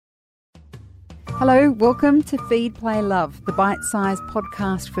Hello, welcome to Feed, Play, Love, the bite-sized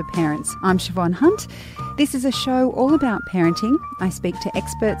podcast for parents. I'm Siobhan Hunt. This is a show all about parenting. I speak to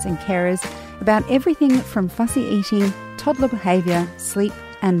experts and carers about everything from fussy eating, toddler behaviour, sleep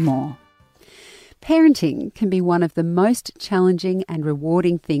and more. Parenting can be one of the most challenging and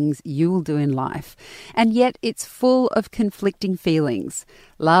rewarding things you will do in life, and yet it's full of conflicting feelings: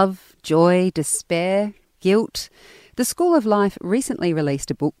 love, joy, despair, guilt. The School of Life recently released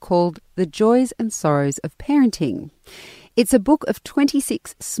a book called The Joys and Sorrows of Parenting. It's a book of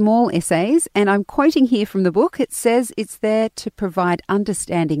 26 small essays, and I'm quoting here from the book. It says it's there to provide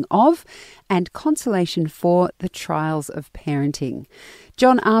understanding of and consolation for the trials of parenting.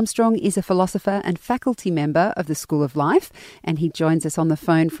 John Armstrong is a philosopher and faculty member of the School of Life, and he joins us on the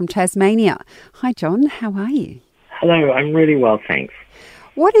phone from Tasmania. Hi, John. How are you? Hello, I'm really well, thanks.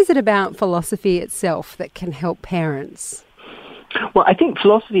 What is it about philosophy itself that can help parents? Well, I think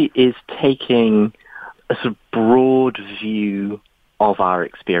philosophy is taking a sort of broad view of our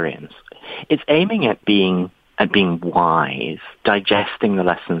experience. It's aiming at being wise, digesting the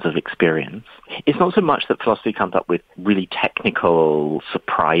lessons of experience. It's not so much that philosophy comes up with really technical,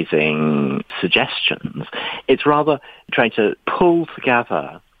 surprising suggestions. It's rather trying to pull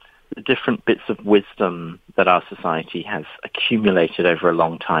together the different bits of wisdom that our society has accumulated over a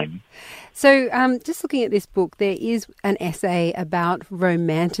long time. So just looking at this book, there is an essay about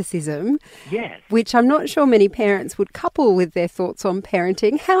romanticism, yes, which I'm not sure many parents would couple with their thoughts on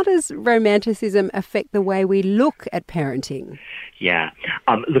parenting. How does romanticism affect the way we look at parenting? Yeah.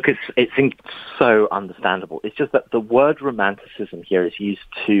 Look, it's so understandable. It's just that the word romanticism here is used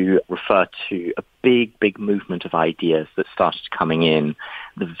to refer to a big movement of ideas that started coming in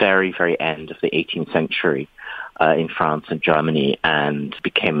the very, very end of the 18th century in France and Germany, and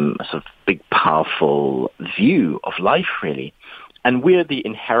became a sort of big, powerful view of life, really. And we're the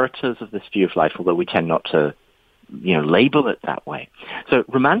inheritors of this view of life, although we tend not to label it that way. So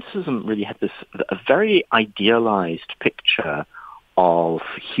romanticism really had a very idealized picture of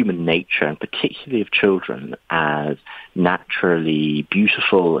human nature, and particularly of children, as naturally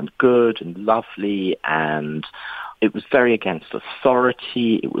beautiful and good and lovely, and it was very against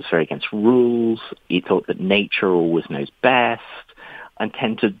authority, it was very against rules. He thought that nature always knows best, and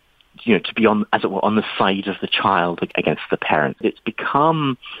tended to be on the side of the child against the parent. It's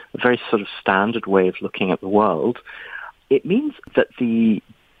become a very sort of standard way of looking at the world. It means that the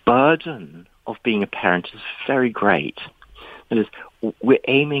burden of being a parent is very great. That is, we're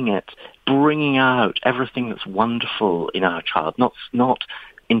aiming at bringing out everything that's wonderful in our child, not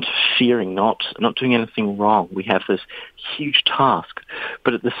interfering, not doing anything wrong. We have this huge task,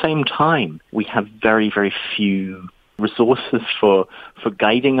 but at the same time, we have very, very few resources for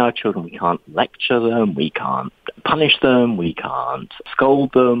guiding our children. We can't lecture them, we can't punish them, we can't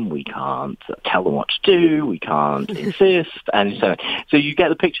scold them, we can't tell them what to do, we can't insist, and so on. So you get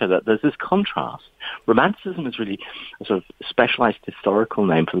the picture that there's this contrast. Romanticism is really a sort of specialized historical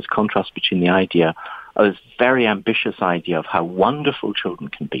name for this contrast between the idea of this very ambitious idea of how wonderful children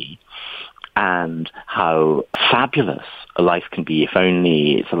can be and how fabulous a life can be if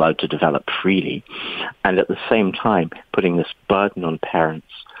only it's allowed to develop freely, and at the same time putting this burden on parents.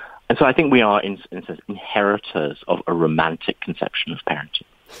 And so I think we are, in a sense, inheritors of a romantic conception of parenting.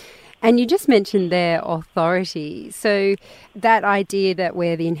 And you just mentioned their authority. So that idea that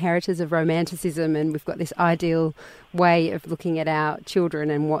we're the inheritors of romanticism and we've got this ideal way of looking at our children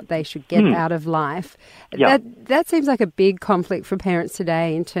and what they should get out of life, that seems like a big conflict for parents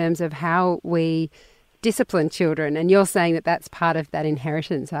today in terms of how we discipline children. And you're saying that that's part of that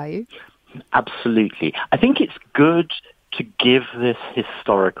inheritance, are you? Absolutely. I think it's good to give this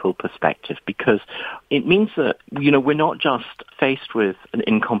historical perspective, because it means that, we're not just faced with an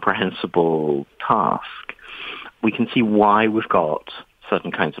incomprehensible task. We can see why we've got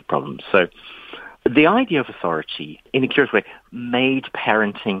certain kinds of problems. So the idea of authority, in a curious way, made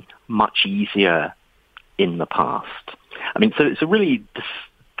parenting much easier in the past. I mean, so it's a really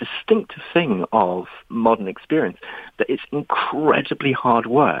distinctive thing of modern experience that it's incredibly hard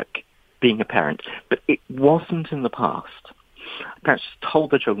work being a parent, but it wasn't in the past. Parents told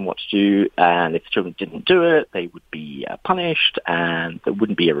their children what to do, and if the children didn't do it, they would be punished, and there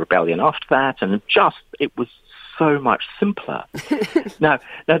wouldn't be a rebellion after that, and it was so much simpler. Now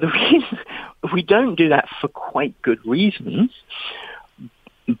the reason, we don't do that for quite good reasons,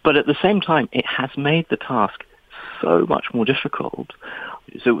 but at the same time, it has made the task so much more difficult.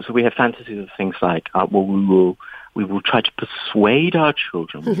 So we have fantasies of things like, we will try to persuade our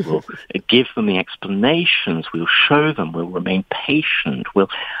children. We will give them the explanations. We'll show them. We'll remain patient. We'll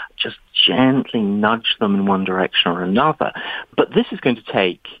just gently nudge them in one direction or another. But this is going to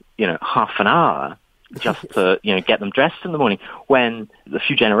take, half an hour just to, get them dressed in the morning, when a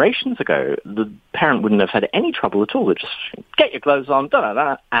few generations ago, the parent wouldn't have had any trouble at all. They'd just get your clothes on,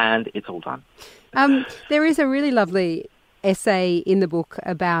 and it's all done. There is a really lovely essay in the book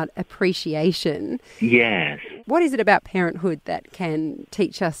about appreciation. Yes. What is it about parenthood that can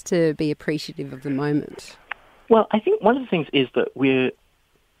teach us to be appreciative of the moment? Well, I think one of the things is that we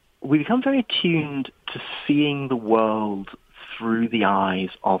become very attuned to seeing the world through the eyes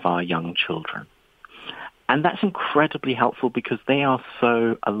of our young children. And that's incredibly helpful because they are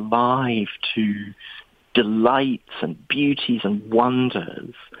so alive to delights and beauties and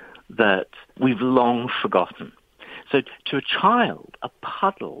wonders that we've long forgotten. So to a child, a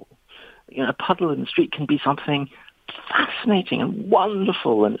puddle in the street can be something fascinating and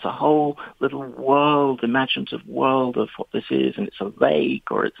wonderful, and it's a whole little world, imaginative world of what this is, and it's a lake,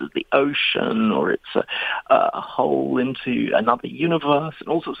 or it's the ocean, or it's a hole into another universe, and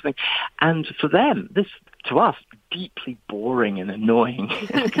all sorts of things. And for them, this, to us, deeply boring and annoying,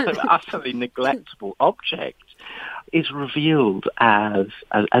 kind of utterly neglectable object is revealed as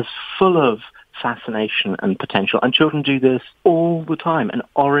full of fascination and potential. And children do this all the time. An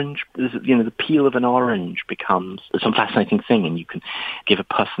orange, the peel of an orange becomes some fascinating thing, and you can give a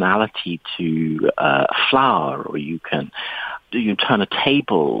personality to a flower, or you can turn a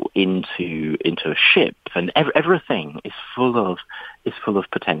table into a ship, and everything is full of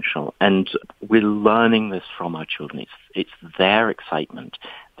potential. And we're learning this from our children. It's their excitement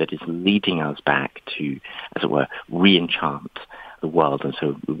that is leading us back to, as it were, re-enchant the world. And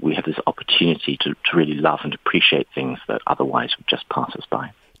so we have this opportunity to really love and appreciate things that otherwise would just pass us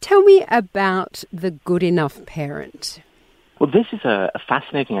by. Tell me about the good enough parent. Well, this is a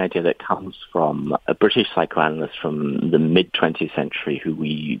fascinating idea that comes from a British psychoanalyst from the mid-20th century who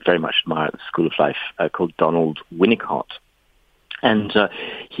we very much admire at the School of Life, called Donald Winnicott. And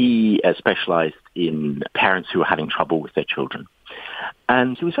he specialized in parents who were having trouble with their children.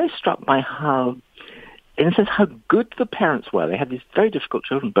 And he was very struck by how, in a sense, how good the parents were. They had these very difficult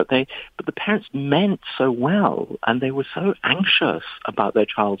children, but the parents meant so well, and they were so anxious about their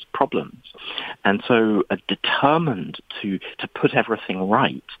child's problems, and so determined to put everything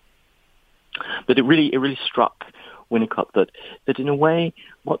right. But it really struck Winnicott that in a way,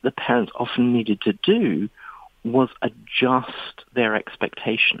 what the parents often needed to do was adjust their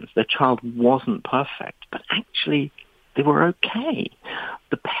expectations. Their child wasn't perfect, but actually they were okay.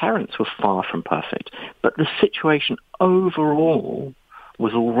 The parents were far from perfect, but the situation overall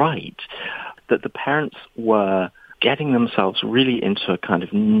was all right. That the parents were getting themselves really into a kind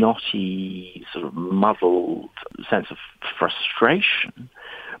of knotty, sort of muddled sense of frustration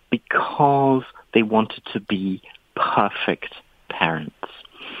because they wanted to be perfect parents.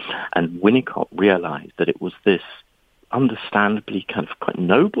 And Winnicott realized that it was this understandably kind of quite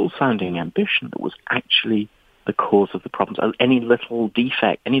noble-sounding ambition that was actually the cause of the problems. Any little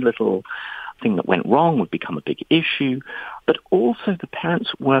defect, any little thing that went wrong would become a big issue. But also the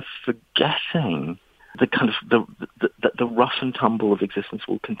parents were forgetting the kind of the rough and tumble of existence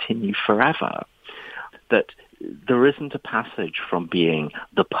will continue forever. That there isn't a passage from being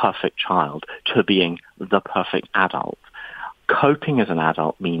the perfect child to being the perfect adult. Coping as an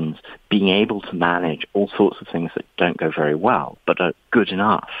adult means being able to manage all sorts of things that don't go very well, but are good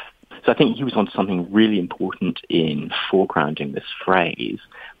enough. So I think he was onto something really important in foregrounding this phrase,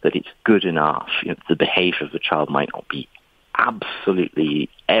 that it's good enough. The behavior of the child might not be absolutely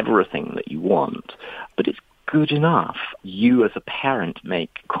everything that you want, but it's good enough. You as a parent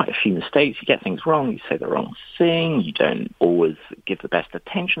make quite a few mistakes. You get things wrong. You say the wrong thing. You don't always give the best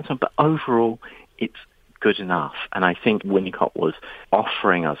attention. But overall, it's good enough. And I think Winnicott was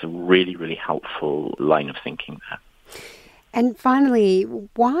offering us a really, really helpful line of thinking there. And finally,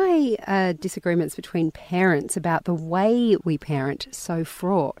 why are disagreements between parents about the way we parent so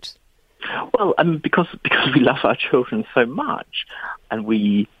fraught? Well, because we love our children so much, and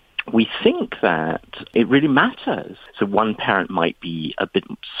we think that it really matters. So one parent might be a bit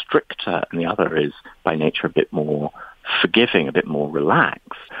stricter, and the other is by nature a bit more forgiving, a bit more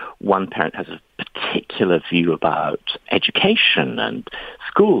relaxed. One parent has a particular view about education and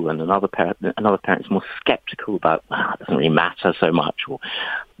school, and another parent is more skeptical about, it doesn't really matter so much. Or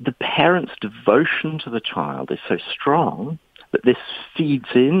the parent's devotion to the child is so strong that this feeds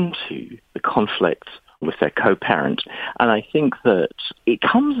into the conflict with their co-parent. And I think that it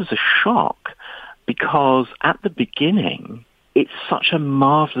comes as a shock because at the beginning, it's such a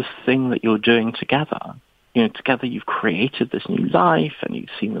marvelous thing that you're doing together. Together you've created this new life and you've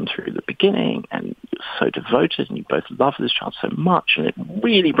seen them through the beginning and you're so devoted and you both love this child so much and it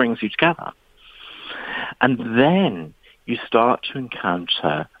really brings you together. And then you start to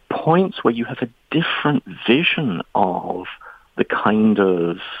encounter points where you have a different vision of the kind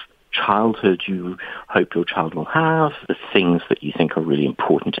of childhood you hope your child will have, the things that you think are really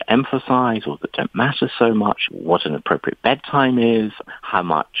important to emphasize or that don't matter so much, what an appropriate bedtime is, how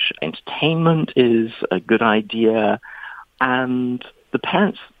much entertainment is a good idea. And the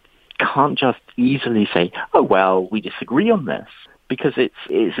parents can't just easily say, oh, well, we disagree on this, because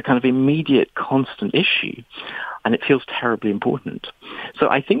it's a kind of immediate, constant issue, and it feels terribly important. So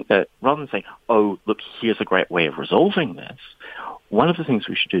I think that rather than saying, oh, look, here's a great way of resolving this, one of the things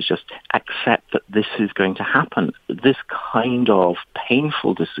we should do is just accept that this is going to happen. This kind of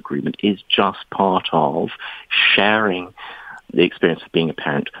painful disagreement is just part of sharing the experience of being a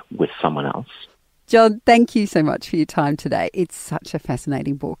parent with someone else. John, thank you so much for your time today. It's such a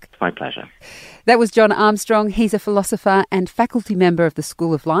fascinating book. My pleasure. That was John Armstrong. He's a philosopher and faculty member of the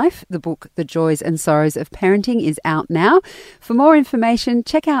School of Life. The book, The Joys and Sorrows of Parenting, is out now. For more information,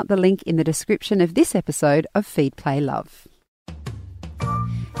 check out the link in the description of this episode of Feed, Play, Love.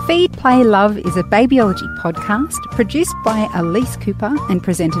 Feed, Play, Love is a babyology podcast produced by Elise Cooper and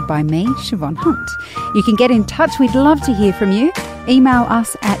presented by me, Siobhan Hunt. You can get in touch. We'd love to hear from you. Email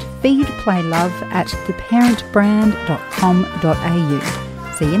us at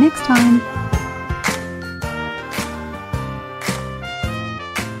feedplaylove@theparentbrand.com.au. See you next time.